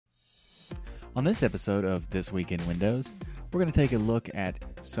On this episode of This Week in Windows, we're going to take a look at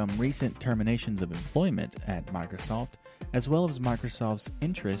some recent terminations of employment at Microsoft, as well as Microsoft's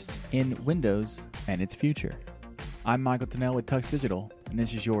interest in Windows and its future. I'm Michael Tunnell with Tux Digital, and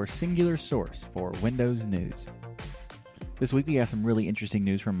this is your singular source for Windows news. This week we got some really interesting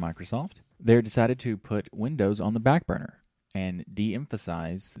news from Microsoft. They're decided to put Windows on the back burner and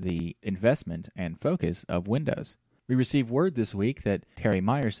de-emphasize the investment and focus of Windows. We received word this week that Terry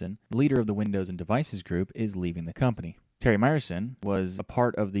Myerson, leader of the Windows and Devices Group, is leaving the company. Terry Myerson was a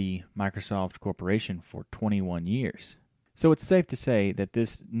part of the Microsoft Corporation for 21 years. So it's safe to say that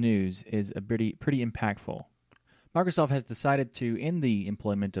this news is pretty impactful. Microsoft has decided to end the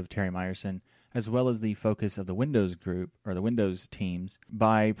employment of Terry Myerson as well as the focus of the Windows group or the Windows teams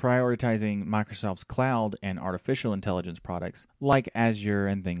by prioritizing Microsoft's cloud and artificial intelligence products like Azure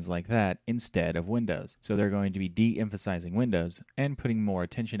and things like that instead of Windows. So they're going to be de-emphasizing Windows and putting more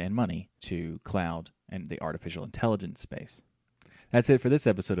attention and money to cloud and the artificial intelligence space. That's it for this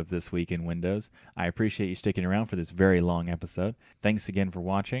episode of This Week in Windows. I appreciate you sticking around for this very long episode. Thanks again for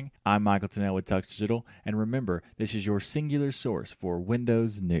watching. I'm Michael Tunnell with Tux Digital, and remember, this is your singular source for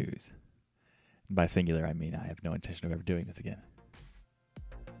Windows news. By singular, I mean I have no intention of ever doing this again.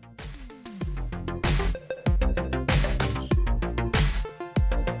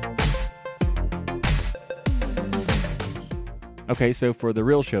 Okay, so for the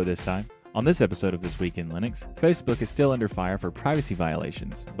real show this time, on this episode of This Week in Linux, Facebook is still under fire for privacy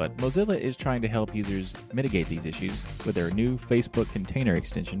violations, but Mozilla is trying to help users mitigate these issues with their new Facebook container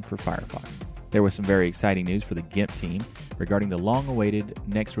extension for Firefox. There was some very exciting news for the GIMP team regarding the long-awaited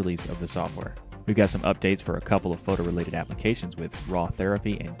next release of the software. We've got some updates for a couple of photo-related applications with Raw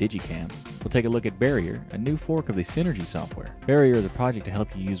Therapy and Digicam. We'll take a look at Barrier, a new fork of the Synergy software. Barrier is a project to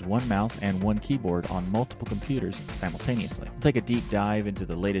help you use one mouse and one keyboard on multiple computers simultaneously. We'll take a deep dive into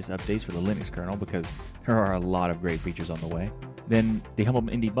the latest updates for the Linux kernel because there are a lot of great features on the way. Then the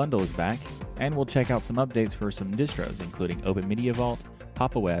Humble Indie Bundle is back, and we'll check out some updates for some distros, including Open Media Vault,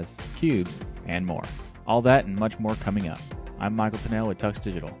 Pop! OS, Cubes, and more. All that and much more coming up. I'm Michael Tunnell with Tux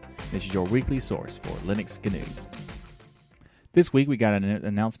Digital. This is your weekly source for Linux news. This week we got an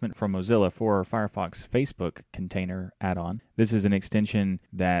announcement from Mozilla for our Firefox Facebook container add-on. This is an extension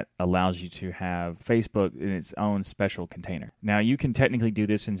that allows you to have Facebook in its own special container. Now you can technically do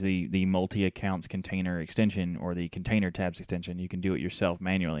this in the multi-accounts container extension or the container tabs extension. You can do it yourself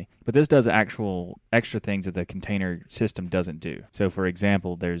manually. But this does actual extra things that the container system doesn't do. So for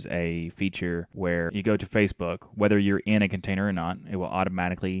example, there's a feature where you go to Facebook, whether you're in a container or not, it will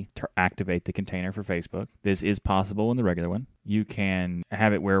automatically activate the container for Facebook. This is possible in the regular one. You can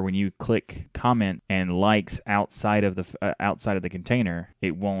have it where when you click comment and likes outside of the container,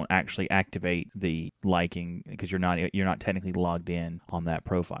 it won't actually activate the liking because you're not technically logged in on that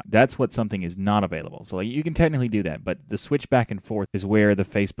profile. That's what something is not available. So you can technically do that, but the switch back and forth is where the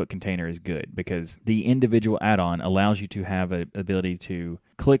Facebook container is good because the individual add-on allows you to have an ability to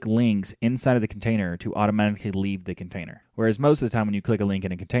click links inside of the container to automatically leave the container. Whereas most of the time when you click a link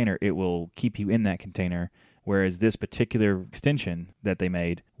in a container, it will keep you in that container. Whereas this particular extension that they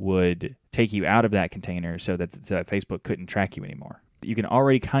made would take you out of that container so that Facebook couldn't track you anymore. You can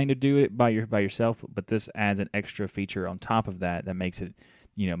already kind of do it by yourself, but this adds an extra feature on top of that makes it,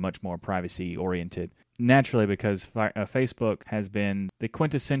 much more privacy oriented. Naturally, because Facebook has been the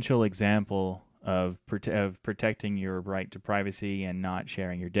quintessential example of protecting your right to privacy and not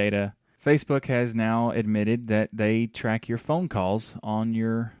sharing your data. Facebook has now admitted that they track your phone calls on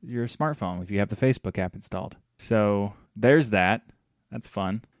your smartphone if you have the Facebook app installed. So there's that. That's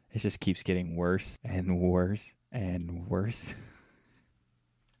fun. It just keeps getting worse and worse and worse.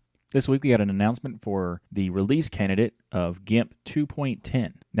 This week we got an announcement for the release candidate of GIMP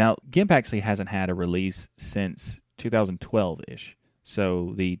 2.10. Now, GIMP actually hasn't had a release since 2012-ish.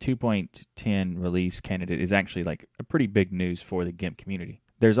 So the 2.10 release candidate is actually like a pretty big news for the GIMP community.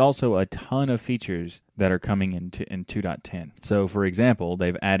 There's also a ton of features that are coming in 2.10. So for example,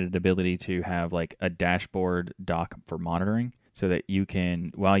 they've added the ability to have like a dashboard dock for monitoring so that you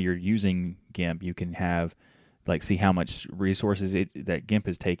can, while you're using GIMP, you can have like see how much resources that GIMP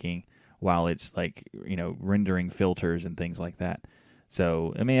is taking while it's like, rendering filters and things like that.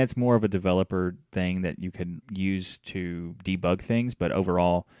 So, I mean, it's more of a developer thing that you can use to debug things, but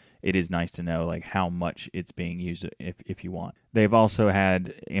overall, it is nice to know like how much it's being used if you want. They've also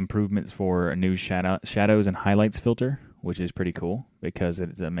had improvements for a new shadows and highlights filter, which is pretty cool because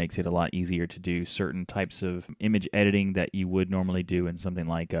it makes it a lot easier to do certain types of image editing that you would normally do in something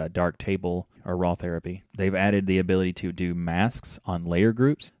like Darktable or Raw Therapy. They've added the ability to do masks on layer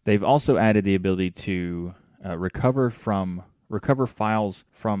groups. They've also added the ability to recover from recover files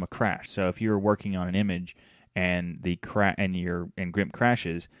from a crash. So if you're working on an image and GIMP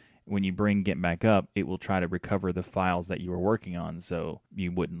crashes, when you bring GIMP back up, it will try to recover the files that you were working on so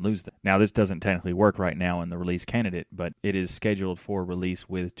you wouldn't lose them. Now, this doesn't technically work right now in the release candidate, but it is scheduled for release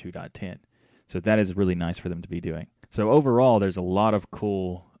with 2.10. So that is really nice for them to be doing. So overall, there's a lot of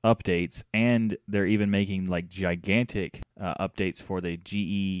cool updates, and they're even making like gigantic updates for the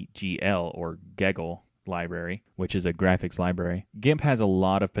GEGL or GEGL library, which is a graphics library. GIMP has a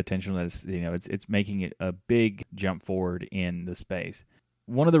lot of potential. It's making it a big jump forward in the space.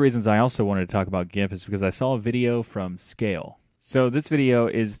 One of the reasons I also wanted to talk about GIMP is because I saw a video from Scale. So this video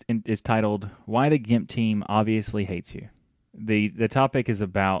is titled "Why the GIMP Team Obviously Hates You." The topic is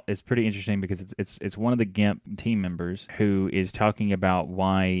pretty interesting because it's one of the GIMP team members who is talking about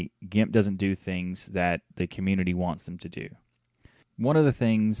why GIMP doesn't do things that the community wants them to do. One of the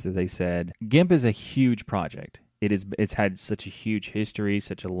things that they said, GIMP is a huge project. It's had such a huge history,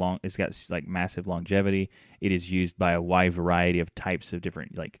 it's got like massive longevity. It is used by a wide variety of types of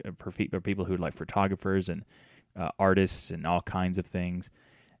different, like people who like photographers and artists and all kinds of things.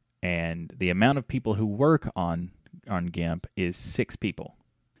 And the amount of people who work on GIMP is 6 people.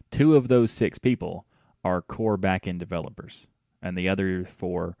 2 of those 6 people are core backend developers, and the other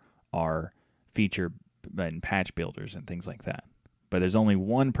 4 are feature and patch builders and things like that. But there's only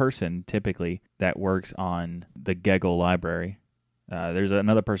one person typically that works on the GEGL library. There's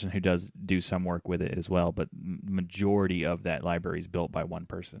another person who does do some work with it as well, but majority of that library is built by one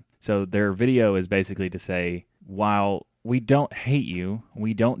person. So their video is basically to say, while we don't hate you,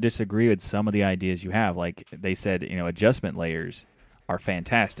 we don't disagree with some of the ideas you have. Like they said, adjustment layers are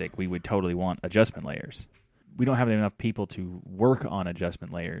fantastic. We would totally want adjustment layers. We don't have enough people to work on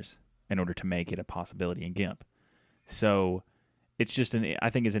adjustment layers in order to make it a possibility in GIMP. So it's just I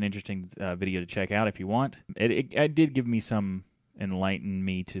think it's an interesting video to check out if you want. It did give me enlighten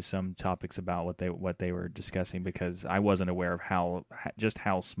me to some topics about what they were discussing, because I wasn't aware of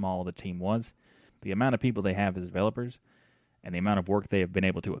how small the team was. The amount of people they have as developers and the amount of work they have been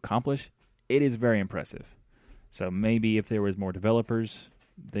able to accomplish, it is very impressive. So maybe if there was more developers,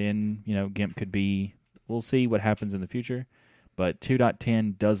 then GIMP could be. We'll see what happens in the future. But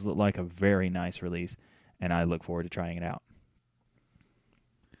 2.10 does look like a very nice release, and I look forward to trying it out.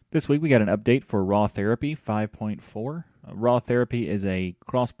 This week we got an update for Raw Therapy 5.4. Raw Therapy is a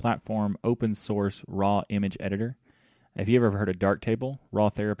cross-platform open-source raw image editor. If you ever heard of Darktable, Raw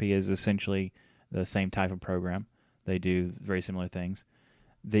Therapy is essentially the same type of program. They do very similar things.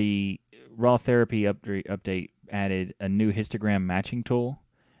 The Raw Therapy update added a new histogram matching tool,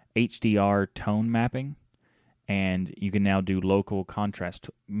 HDR tone mapping, and you can now do local contrast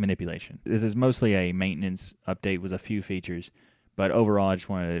manipulation. This is mostly a maintenance update with a few features. But overall, I just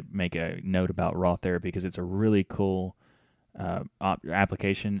wanted to make a note about Raw Therapy because it's a really cool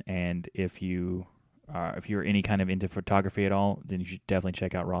application. And if you're any kind of into photography at all, then you should definitely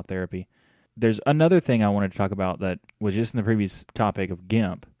check out Raw Therapy. There's another thing I wanted to talk about that was just in the previous topic of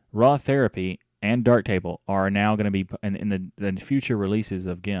GIMP. Raw Therapy and Darktable are now going to be in the future releases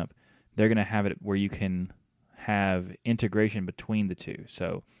of GIMP. They're going to have it where you can have integration between the two.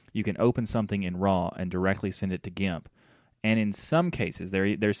 So you can open something in Raw and directly send it to GIMP. And in some cases,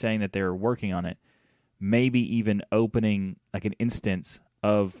 they're saying that they're working on it, maybe even opening like an instance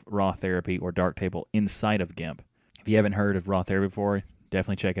of Raw Therapy or Darktable inside of GIMP. If you haven't heard of Raw Therapy before,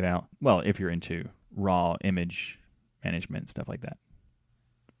 definitely check it out. Well, if you're into raw image management, stuff like that.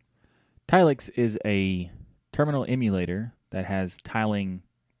 Tilix is a terminal emulator that has tiling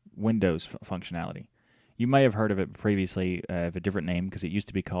Windows functionality. You may have heard of it previously of a different name because it used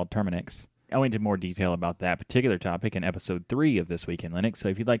to be called Terminix. I went into more detail about that particular topic in episode 3 of This Week in Linux, so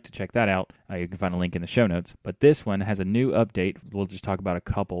if you'd like to check that out, you can find a link in the show notes. But this one has a new update. We'll just talk about a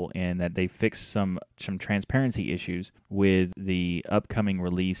couple, in that they fixed some transparency issues with the upcoming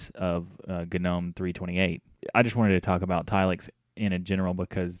release of GNOME 328. I just wanted to talk about Tilix in a general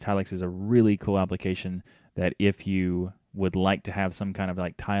because Tilix is a really cool application that if you would like to have some kind of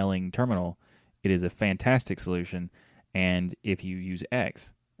like tiling terminal, it is a fantastic solution. And if you use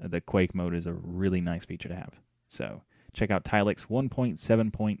X, the Quake mode is a really nice feature to have. So check out Tilix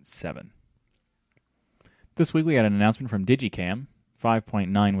 1.7.7. This week we had an announcement from Digicam.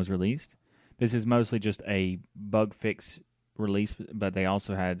 5.9 was released. This is mostly just a bug fix release, but they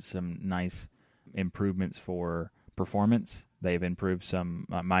also had some nice improvements for performance. They've improved some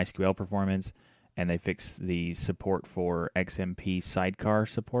MySQL performance, and they fixed the support for XMP sidecar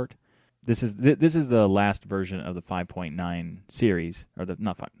support. This is the last version of the 5.9 series, or the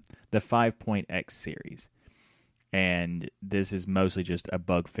 5.x series. and this is mostly just a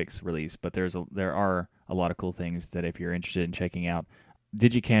bug fix release. But there are a lot of cool things that if you're interested in checking out.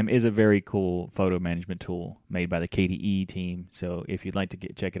 Digicam is a very cool photo management tool made by the KDE team. So if you'd like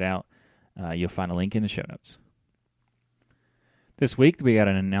to check it out, you'll find a link in the show notes. This week, we got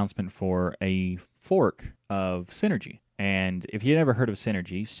an announcement for a fork of Synergy. And if you've never heard of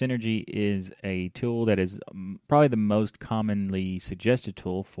Synergy, Synergy is a tool that is probably the most commonly suggested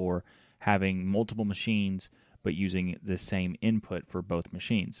tool for having multiple machines but using the same input for both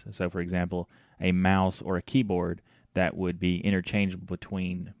machines. So, for example, a mouse or a keyboard that would be interchangeable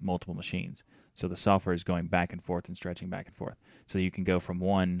between multiple machines. So the software is going back and forth and stretching back and forth. So you can go from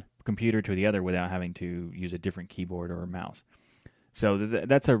one computer to the other without having to use a different keyboard or a mouse. So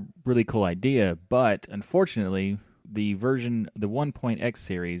that's a really cool idea, but unfortunately, the 1.x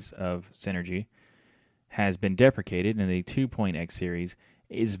series of Synergy has been deprecated, and the 2.x series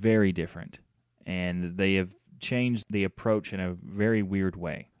is very different. And they have changed the approach in a very weird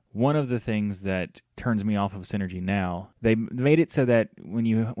way. One of the things that turns me off of Synergy now, they made it so that when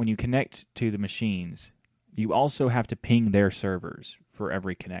you connect to the machines, you also have to ping their servers for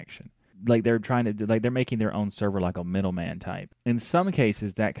every connection. Like they're making their own server like a middleman type. In some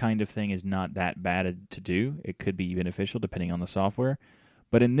cases, that kind of thing is not that bad to do. It could be beneficial depending on the software.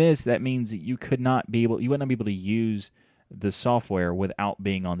 But in this, that means that you would not be able to use the software without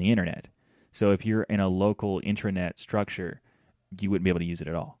being on the internet. So if you're in a local intranet structure, you wouldn't be able to use it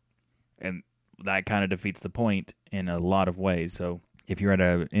at all. And that kind of defeats the point in a lot of ways. So if you're at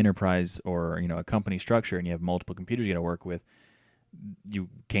an enterprise or a company structure and you have multiple computers you got to work with, you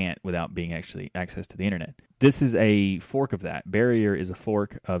can't without being actually access to the internet. This is a fork of that. Barrier is a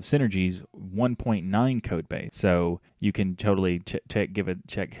fork of Synergy's 1.9 code base. So you can totally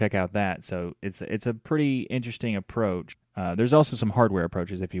check out that. So it's a pretty interesting approach. There's also some hardware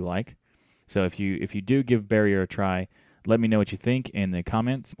approaches if you like. So if you do give Barrier a try, let me know what you think in the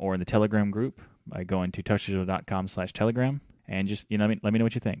comments or in the Telegram group by going to touchdigital.com/Telegram and just let me know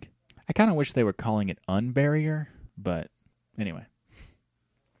what you think. I kind of wish they were calling it Unbarrier, but anyway.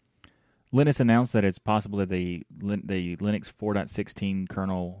 Linus announced that it's possible that the Linux 4.16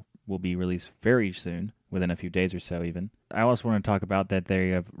 kernel will be released very soon, within a few days or so even. I also want to talk about that they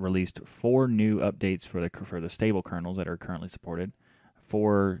have released 4 new updates for the stable kernels that are currently supported.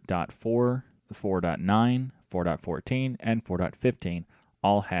 4.4, 4.9, 4.14, and 4.15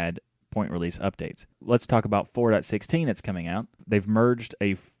 all had point release updates. Let's talk about 4.16 that's coming out. They've merged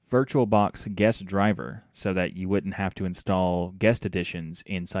a VirtualBox guest driver so that you wouldn't have to install guest editions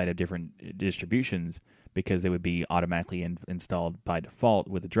inside of different distributions because they would be automatically installed by default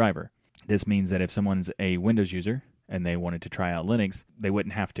with the driver. This means that if someone's a Windows user and they wanted to try out Linux, they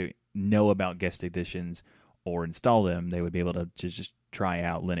wouldn't have to know about guest editions or install them. They would be able to just try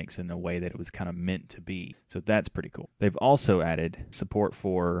out Linux in a way that it was kind of meant to be. So that's pretty cool. They've also added support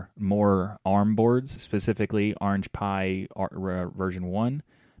for more ARM boards, specifically Orange Pi version 1,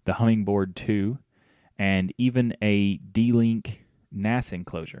 the Hummingbird 2, and even a D-Link NAS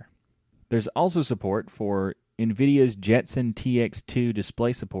enclosure. There's also support for NVIDIA's Jetson TX2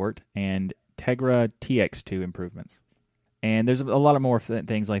 display support and Tegra TX2 improvements. And there's a lot of more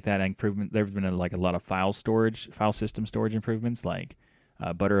things like that improvement. There's been a lot of file system storage improvements, like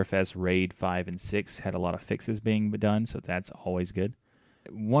ButterFS RAID 5 and 6 had a lot of fixes being done, so that's always good.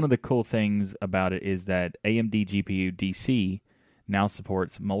 One of the cool things about it is that AMD GPU DC now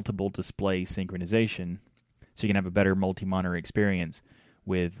supports multiple display synchronization, so you can have a better multi-monitor experience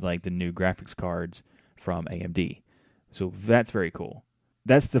with the new graphics cards from AMD. So that's very cool.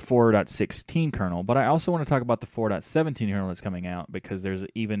 That's the 4.16 kernel, but I also want to talk about the 4.17 kernel that's coming out because there's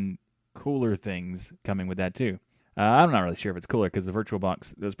even cooler things coming with that too. I'm not really sure if it's cooler because the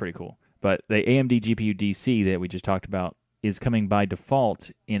VirtualBox was pretty cool. But the AMD GPU DC that we just talked about is coming by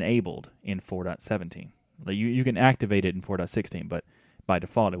default enabled in 4.17. You can activate it in 4.16, but by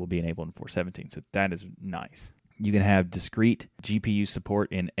default it will be enabled in 4.17, so that is nice. You can have discrete GPU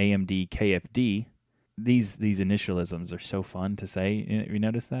support in AMD KFD. These initialisms are so fun to say. You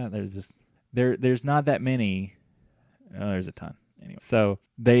notice that? There's not that many. Oh, there's a ton. Anyway, so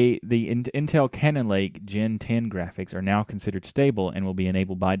the Intel Cannon Lake Gen 10 graphics are now considered stable and will be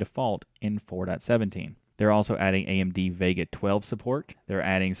enabled by default in 4.17. They're also adding AMD Vega 12 support. They're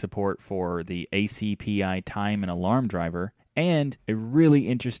adding support for the ACPI time and alarm driver, and a really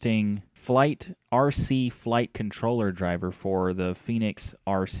interesting RC flight controller driver for the Phoenix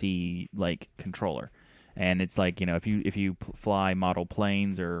RC controller. And it's if you fly model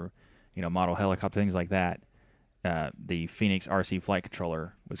planes or model helicopter, things like that, the Phoenix RC flight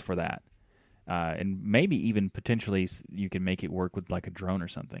controller was for that. And maybe even potentially you can make it work with a drone or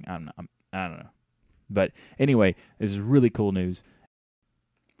something. I don't know. But anyway, this is really cool news.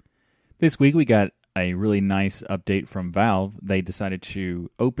 This week we got a really nice update from Valve. They decided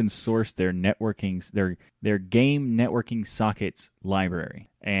to open source their networking, their game networking sockets library,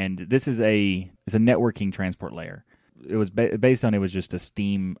 and this is a networking transport layer. It was based on, it was just a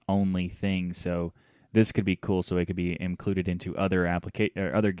Steam only thing, so this could be cool. So it could be included into other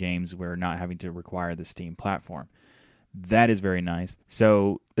other games where not having to require the Steam platform. That is very nice.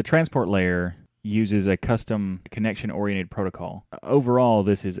 So the transport layer uses a custom connection-oriented protocol. Overall,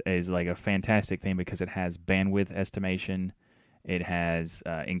 this is like a fantastic thing because it has bandwidth estimation. It has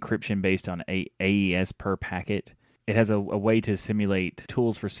encryption based on AES per packet. It has a way to simulate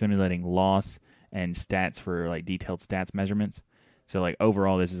tools for simulating loss and stats for like detailed stats measurements. So like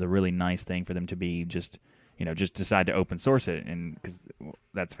overall, this is a really nice thing for them to be just decide to open source it, and because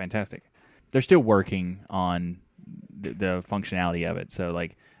that's fantastic. They're still working on the functionality of it. So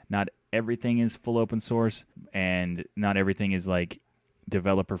like not everything is full open source, and not everything is like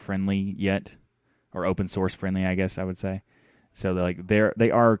developer friendly yet, or open source friendly, I guess I would say. So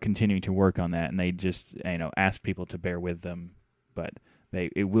they are continuing to work on that, and they just ask people to bear with them, but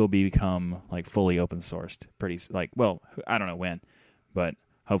it will become like fully open sourced I don't know when, but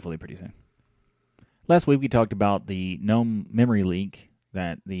hopefully pretty soon. Last week we talked about the GNOME memory leak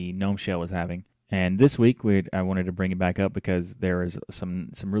that the GNOME shell was having. And this week, I wanted to bring it back up because there is some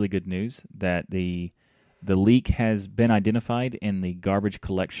really good news that the leak has been identified in the garbage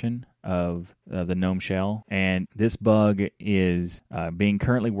collection of the GNOME shell, and this bug is being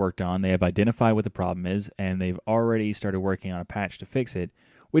currently worked on. They have identified what the problem is, and they've already started working on a patch to fix it.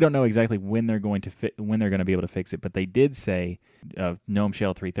 We don't know exactly when they're going to be able to fix it, but they did say GNOME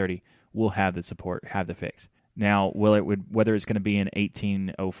Shell 330 will have the fix. Now, whether it's going to be in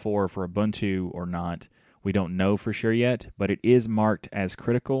 1804 for Ubuntu or not, we don't know for sure yet, but it is marked as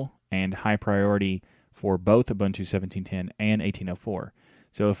critical and high priority for both Ubuntu 17.10 and 1804.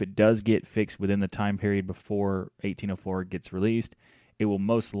 So if it does get fixed within the time period before 1804 gets released, it will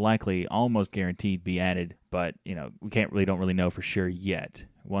most likely, almost guaranteed, be added, but we don't really know for sure yet.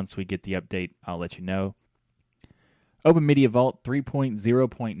 Once we get the update, I'll let you know. Open Media Vault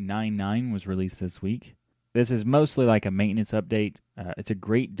 3.0.99 was released this week. This is mostly like a maintenance update. It's a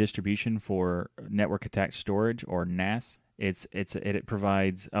great distribution for network attached storage, or NAS. It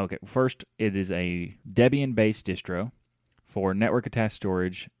provides first, it is a Debian-based distro for network attached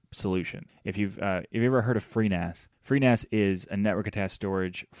storage solution. If you've ever heard of FreeNAS, FreeNAS is a network attached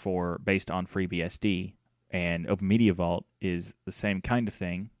storage based on FreeBSD, and Open Media Vault is the same kind of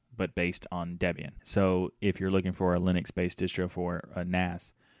thing but based on Debian. So if you're looking for a Linux-based distro for a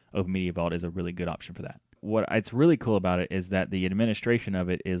NAS, Open Media Vault is a really good option for that. It's really cool about it is that the administration of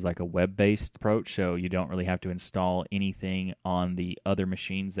it is like a web-based approach, so you don't really have to install anything on the other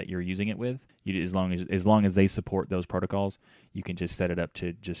machines that you're using it with. As long as they support those protocols, you can just set it up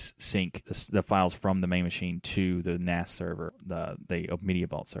to just sync the files from the main machine to the NAS server, the Open Media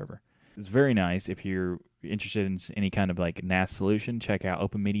Vault server. It's very nice. If you're interested in any kind of like NAS solution, check out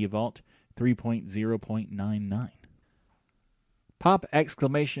Open Media Vault 3.0.99. Pop! !OS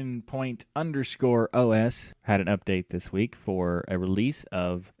had an update this week for a release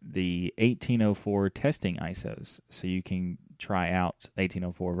of the 1804 testing ISOs. So you can try out the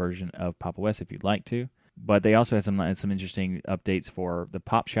 1804 version of Pop! OS if you'd like to. But they also had some interesting updates for the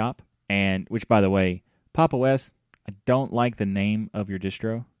Pop Shop, and which, by the way, Pop! OS, I don't like the name of your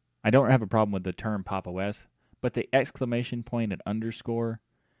distro. I don't have a problem with the term Pop! OS, but the exclamation point and underscore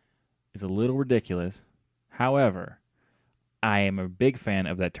is a little ridiculous. However, I am a big fan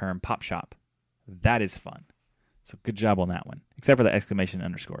of that term Pop Shop. That is fun. So good job on that one. Except for the exclamation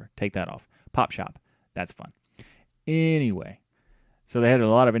underscore. Take that off. Pop Shop. That's fun. Anyway, so they had a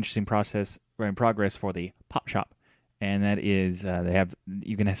lot of interesting progress for the Pop Shop. And that is,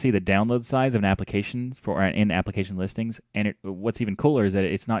 you can see the download size of an application in application listings. And what's even cooler is that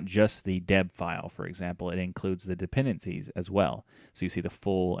it's not just the deb file, for example. It includes the dependencies as well. So you see the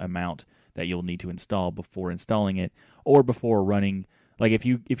full amount that you'll need to install before installing it, or before running. Like if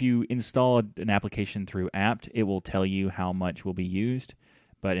you install an application through apt, it will tell you how much will be used.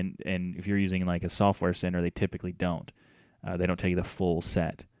 But if you're using like a software center, they typically don't. They don't tell you the full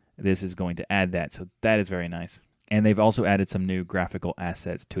set. This is going to add that, so that is very nice. And they've also added some new graphical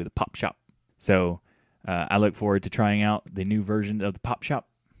assets to the Pop Shop. So I look forward to trying out the new version of the Pop Shop,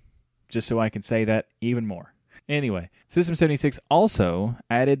 just so I can say that even more. Anyway, System76 also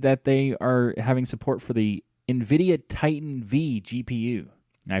added that they are having support for the NVIDIA Titan V GPU.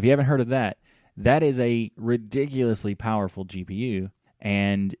 Now, if you haven't heard of that, that is a ridiculously powerful GPU,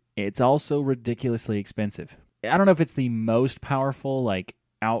 and it's also ridiculously expensive. I don't know if it's the most powerful, like,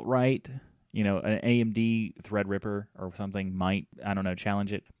 outright An AMD Threadripper or something might, I don't know,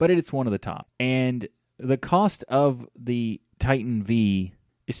 challenge it, but it's one of the top. And the cost of the Titan V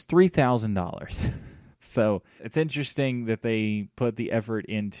is $3,000. So it's interesting that they put the effort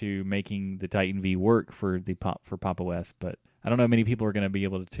into making the Titan V work for Pop! OS, but I don't know how many people are going to be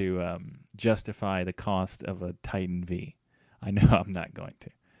able to justify the cost of a Titan V. I know I'm not going to.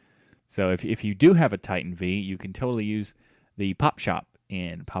 So if you do have a Titan V, you can totally use the Pop Shop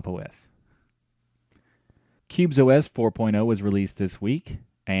in Pop! OS. CubesOS 4.0 was released this week,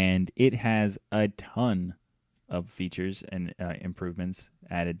 and it has a ton of features and improvements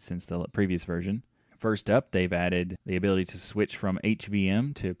added since the previous version. First up, they've added the ability to switch from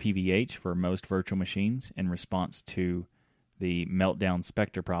HVM to PVH for most virtual machines in response to the Meltdown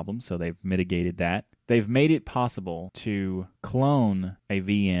Spectre problem, so they've mitigated that. They've made it possible to clone a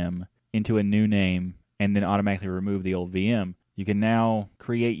VM into a new name and then automatically remove the old VM. You can now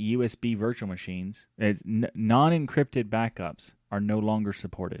create USB virtual machines. It's non-encrypted backups are no longer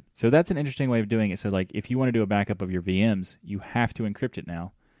supported. So that's an interesting way of doing it. So like if you want to do a backup of your VMs, you have to encrypt it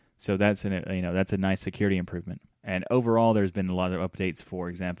now. So that's a nice security improvement. And overall, there's been a lot of updates. For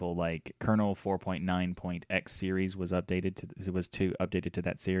example, like kernel 4.9.x series was updated to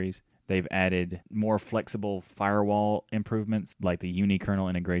that series. They've added more flexible firewall improvements, like the unikernel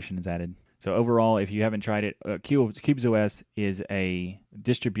integration is added. So overall, if you haven't tried it, CubesOS is a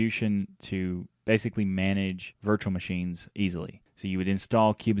distribution to basically manage virtual machines easily. So you would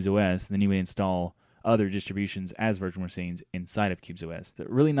install CubesOS, then you would install other distributions as virtual machines inside of CubesOS. It's a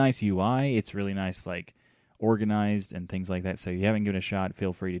really nice UI. It's really nice, like organized and things like that. So if you haven't given it a shot,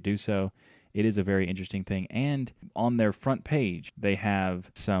 feel free to do so. It is a very interesting thing. And on their front page, they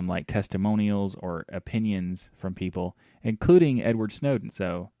have some like testimonials or opinions from people, including Edward Snowden.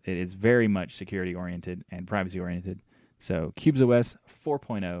 So it is very much security oriented and privacy oriented. So CubesOS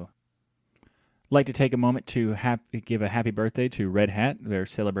 4.0. Like to take a moment to give a happy birthday to Red Hat. They're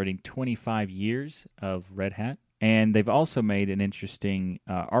celebrating 25 years of Red Hat. And they've also made an interesting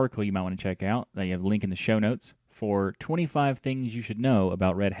article you might want to check out. You have a link in the show notes for 25 things you should know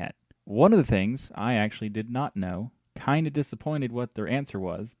about Red Hat. One of the things I actually did not know, kind of disappointed what their answer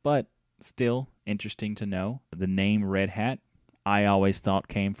was, but still interesting to know. The name Red Hat, I always thought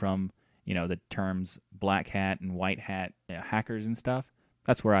came from, the terms black hat and white hat, hackers and stuff.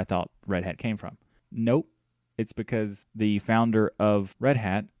 That's where I thought Red Hat came from. Nope. It's because the founder of Red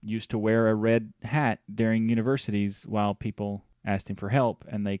Hat used to wear a red hat during universities while people asked him for help,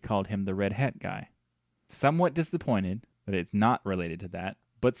 and they called him the Red Hat guy. Somewhat disappointed that it's not related to that,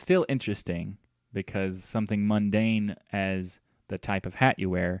 but still interesting because something mundane as the type of hat you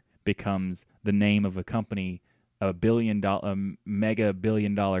wear becomes the name of a company, a mega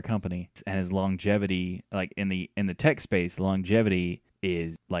billion-dollar company, and his longevity, like in the tech space, longevity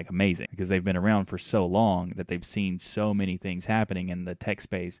is like amazing because they've been around for so long that they've seen so many things happening in the tech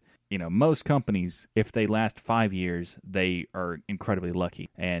space. Most companies, if they last 5 years, they are incredibly lucky,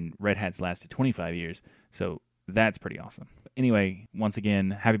 and Red Hat's lasted 25 years, so that's pretty awesome. Anyway, once again,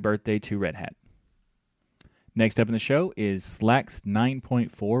 happy birthday to Red Hat. Next up in the show is Slax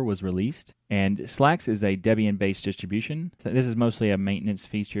 9.4 was released, and Slax is a Debian-based distribution. This is mostly maintenance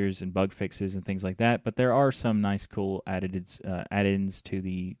features and bug fixes and things like that, but there are some nice cool add-ins to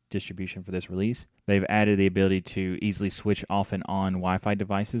the distribution for this release. They've added the ability to easily switch off and on Wi-Fi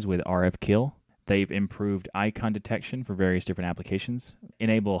devices with RF-Kill. They've improved icon detection for various different applications,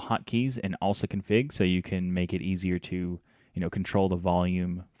 enable hotkeys and also config, so you can make it easier to control the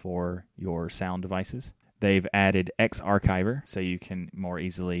volume for your sound devices. They've added X-Archiver, so you can more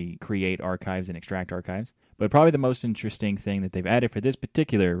easily create archives and extract archives. But probably the most interesting thing that they've added for this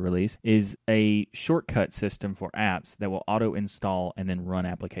particular release is a shortcut system for apps that will auto-install and then run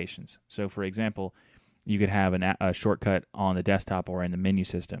applications. So, for example, you could have a shortcut on the desktop or in the menu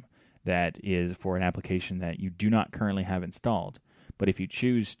system that is for an application that you do not currently have installed. But if you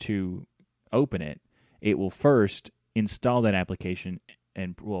choose to open it, it will first install that application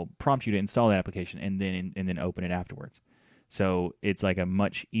and will prompt you to install that application and then open it afterwards. So it's like a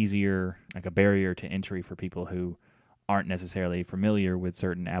much easier, like a barrier to entry for people who aren't necessarily familiar with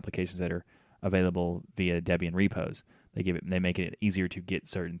certain applications that are available via Debian repos. They make it easier to get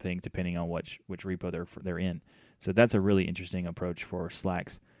certain things depending on which repo they're in. So that's a really interesting approach for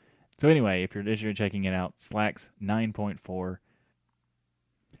Slax. So anyway, if you're interested in checking it out, Slax 9.4.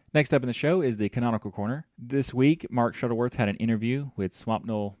 Next up in the show is the Canonical Corner. This week, Mark Shuttleworth had an interview with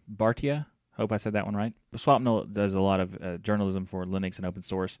Swapnil Bhatia. Hope I said that one right. Swapnil does a lot of journalism for Linux and open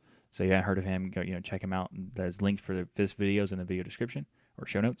source. So if you haven't heard of him, go check him out. There's links for his videos in the video description or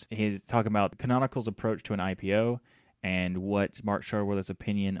show notes. He's talking about Canonical's approach to an IPO and what Mark Shuttleworth's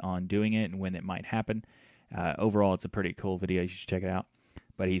opinion on doing it and when it might happen. Overall, it's a pretty cool video. You should check it out.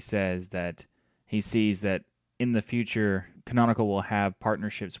 But he says that he sees that in the future, Canonical will have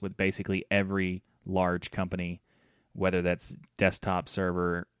partnerships with basically every large company, whether that's desktop,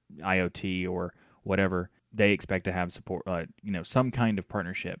 server, IoT, or whatever. They expect to have support, some kind of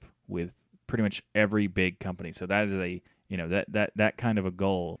partnership with pretty much every big company. So that is that kind of a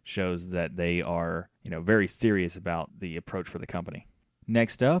goal shows that they are, very serious about the approach for the company.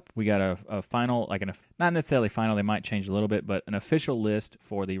 Next up, we got a final, not necessarily final, they might change a little bit, but an official list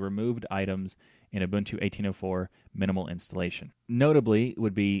for the removed items in Ubuntu 18.04 minimal installation. Notably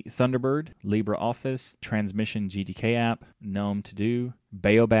would be Thunderbird, LibreOffice, Transmission GTK app, GNOME To Do,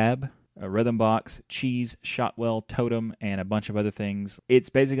 Baobab, Rhythmbox, Cheese, Shotwell, Totem, and a bunch of other things. It's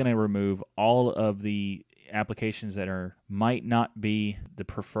basically going to remove all of the applications that might not be the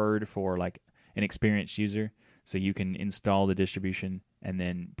preferred for like an experienced user. So you can install the distribution and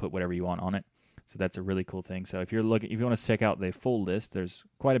then put whatever you want on it. So that's a really cool thing. So if you want to check out the full list, there's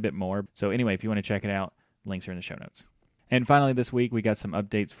quite a bit more. So anyway, if you want to check it out, links are in the show notes. And finally, this week we got some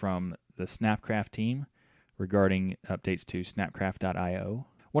updates from the Snapcraft team regarding updates to snapcraft.io.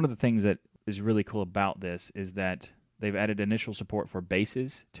 One of the things that is really cool about this is that they've added initial support for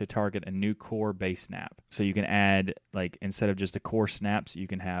bases to target a new core base snap. So you can add, instead of just the core snaps, you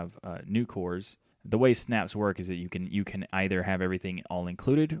can have new cores. The way snaps work is that you can either have everything all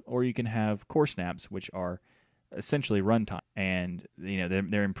included, or you can have core snaps, which are essentially runtime. And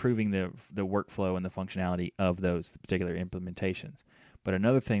they're improving the workflow and the functionality of those particular implementations. But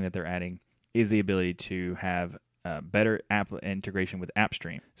another thing that they're adding is the ability to have better app integration with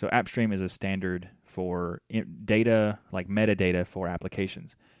AppStream. So AppStream is a standard for data, like metadata for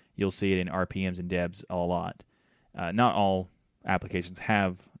applications. You'll see it in RPMs and debs a lot. Not all applications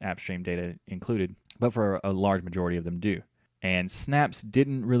have AppStream data included, but for a large majority of them do. And Snaps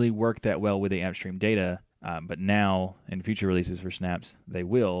didn't really work that well with the AppStream data, but now in future releases for Snaps, they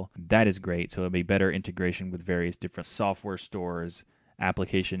will. That is great. So it'll be better integration with various different software stores,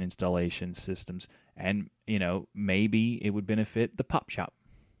 application installation systems, and maybe it would benefit the Pop Shop.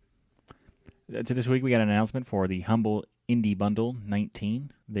 To this week, we got an announcement for the Humble Indie Bundle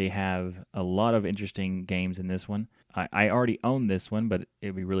 19. They have a lot of interesting games in this one. I already own this one, but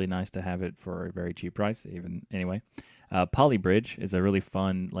it'd be really nice to have it for a very cheap price. Anyway, Polybridge is a really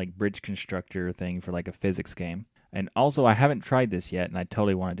fun bridge constructor thing for a physics game. And also, I haven't tried this yet, and I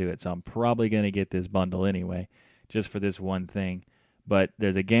totally want to do it, so I'm probably going to get this bundle anyway, just for this one thing. But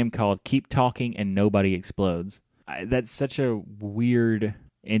there's a game called Keep Talking and Nobody Explodes. That's such a weird,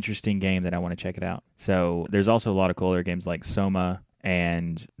 interesting game that I want to check it out. So there's also a lot of cooler games like Soma,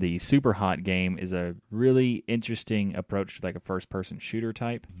 and the Super Hot game is a really interesting approach to a first-person shooter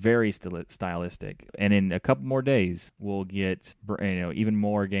type. Very stylistic. And in a couple more days, we'll get even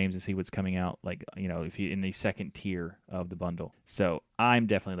more games and see what's coming out. If you in the second tier of the bundle. So I'm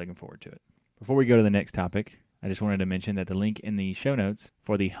definitely looking forward to it. Before we go to the next topic, I just wanted to mention that the link in the show notes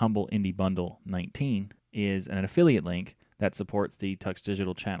for the Humble Indie Bundle 19 is an affiliate link that supports the Tux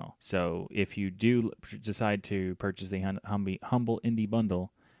Digital channel. So if you do decide to purchase the Humble Indie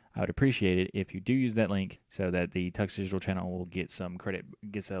Bundle, I would appreciate it if you do use that link so that the Tux Digital channel will get some credit,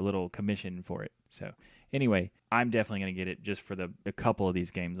 gets a little commission for it. So anyway, I'm definitely going to get it just for a couple of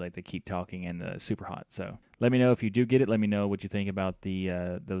these games like the Keep Talking and the Super Hot. So let me know if you do get it. Let me know what you think about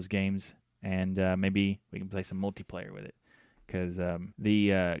those games, and maybe we can play some multiplayer with it. Because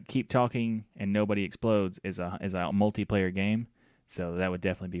the Keep Talking and Nobody Explodes is a multiplayer game, so that would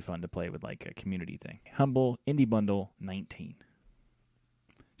definitely be fun to play with a community thing. Humble Indie Bundle 19.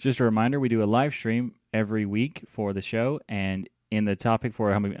 Just a reminder, we do a live stream every week for the show, and in the topic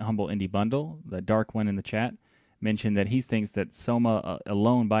for Humble Indie Bundle, the Dark One in the chat mentioned that he thinks that Soma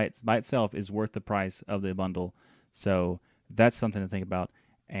alone by itself is worth the price of the bundle, so that's something to think about.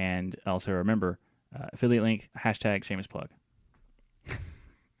 And also remember, affiliate link, #shameless plug.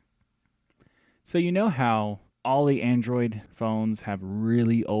 So you know how all the Android phones have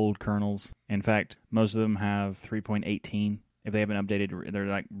really old kernels? In fact, most of them have 3.18. If they haven't updated,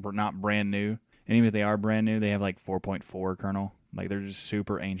 they're not brand new. And even if they are brand new, they have 4.4 kernel. They're just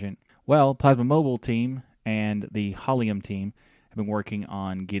super ancient. Well, Plasma Mobile team and the Holium team have been working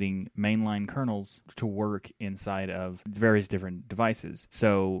on getting mainline kernels to work inside of various different devices.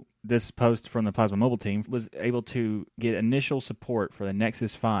 So this post from the Plasma Mobile team was able to get initial support for the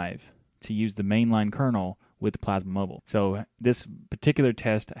Nexus 5 to use the mainline kernel with Plasma Mobile. So this particular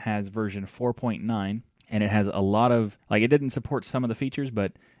test has version 4.9, and it has a lot of, it didn't support some of the features,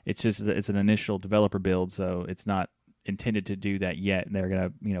 but it's an initial developer build, so it's not intended to do that yet. They're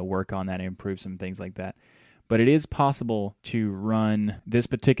going to work on that and improve some things like that. But it is possible to run this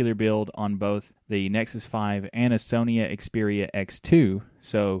particular build on both the Nexus 5 and a Sony Xperia X2.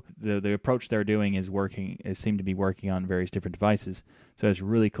 So the approach they're doing is seem to be working on various different devices. So it's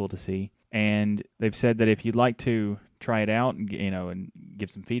really cool to see. And they've said that if you'd like to try it out and give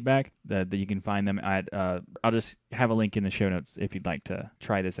some feedback, that you can find them at I'll just have a link in the show notes if you'd like to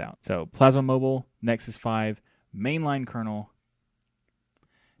try this out. So Plasma Mobile, Nexus 5, mainline kernel.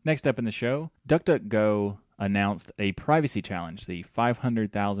 Next up in the show, DuckDuckGo announced a privacy challenge, the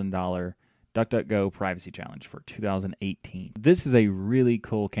 $500,000 DuckDuckGo privacy challenge for 2018. This is a really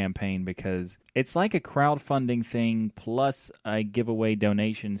cool campaign because it's like a crowdfunding thing plus a giveaway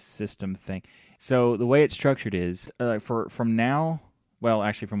donation system thing. So the way it's structured is from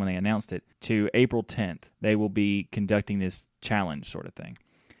when they announced it to April 10th, they will be conducting this challenge sort of thing.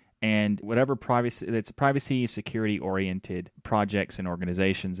 And whatever privacy, security-oriented projects and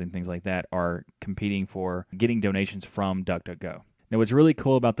organizations and things like that are competing for getting donations from DuckDuckGo. Now, what's really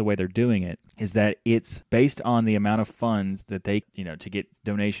cool about the way they're doing it is that it's based on the amount of funds that they, to get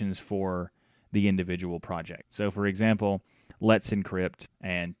donations for the individual project. So, for example, Let's Encrypt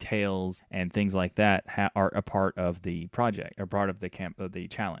and Tails and things like that are a part of the project, or part of the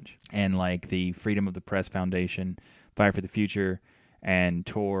challenge. And like the Freedom of the Press Foundation, Fire for the Future, and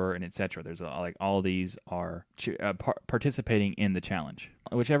Tor, and etc. There's all these are participating in the challenge.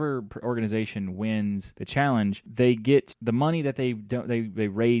 Whichever organization wins the challenge, they get the money that they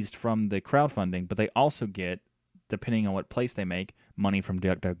raised from the crowdfunding, but they also get, depending on what place they make, money from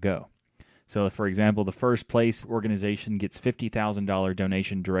DuckDuckGo. So, for example, the first place organization gets $50,000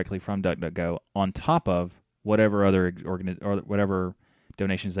 donation directly from DuckDuckGo on top of whatever other whatever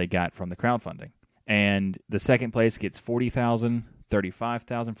donations they got from the crowdfunding. And the second place gets $40,000.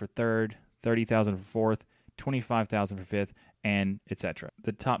 $35,000 for third, $30,000 for fourth, $25,000 for fifth, and etc.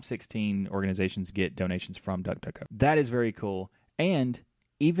 The top 16 organizations get donations from DuckDuckGo. That is very cool. And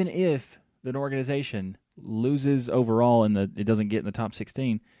even if an organization loses overall it doesn't get in the top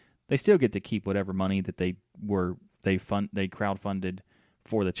 16, they still get to keep whatever money that they crowdfunded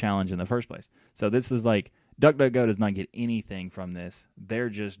for the challenge in the first place. So this is like DuckDuckGo does not get anything from this. They're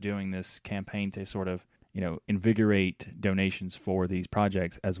just doing this campaign to sort of invigorate donations for these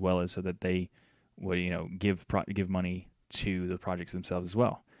projects, as well as so that they would, give money to the projects themselves as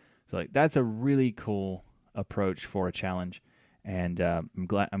well. So that's a really cool approach for a challenge, and I'm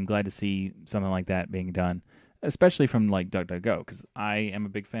glad to see something like that being done, especially from like DuckDuckGo, because I am a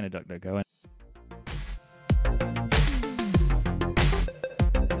big fan of DuckDuckGo.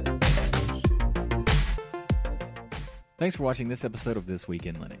 Thanks for watching this episode of This Week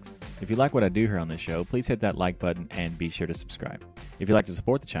in Linux. If you like what I do here on this show, please hit that like button and be sure to subscribe. If you'd like to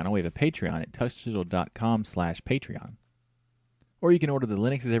support the channel, we have a Patreon at tuxdigital.com/Patreon. Or you can order the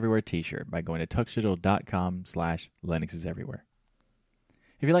Linux is Everywhere t-shirt by going to tuxdigital.com/Linux is Everywhere.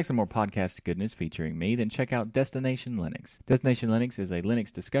 If you like some more podcast goodness featuring me, then check out Destination Linux. Destination Linux is a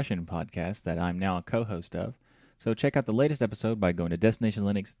Linux discussion podcast that I'm now a co-host of, so check out the latest episode by going to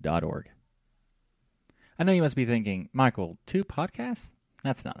destinationlinux.org. I know you must be thinking, Michael, 2 podcasts?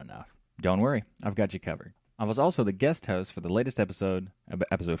 That's not enough. Don't worry, I've got you covered. I was also the guest host for the latest episode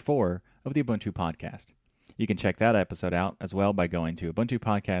 4 of the Ubuntu Podcast. You can check that episode out as well by going to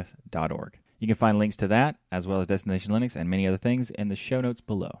ubuntupodcast.org. You can find links to that, as well as Destination Linux and many other things in the show notes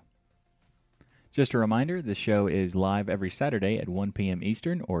below. Just a reminder, the show is live every Saturday at 1 p.m.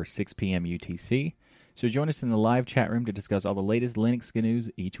 Eastern or 6 p.m. UTC, so join us in the live chat room to discuss all the latest Linux news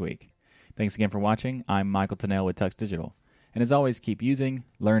each week. Thanks again for watching. I'm Michael Tunnell with Tux Digital. And as always, keep using,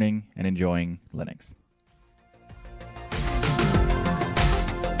 learning, and enjoying Linux.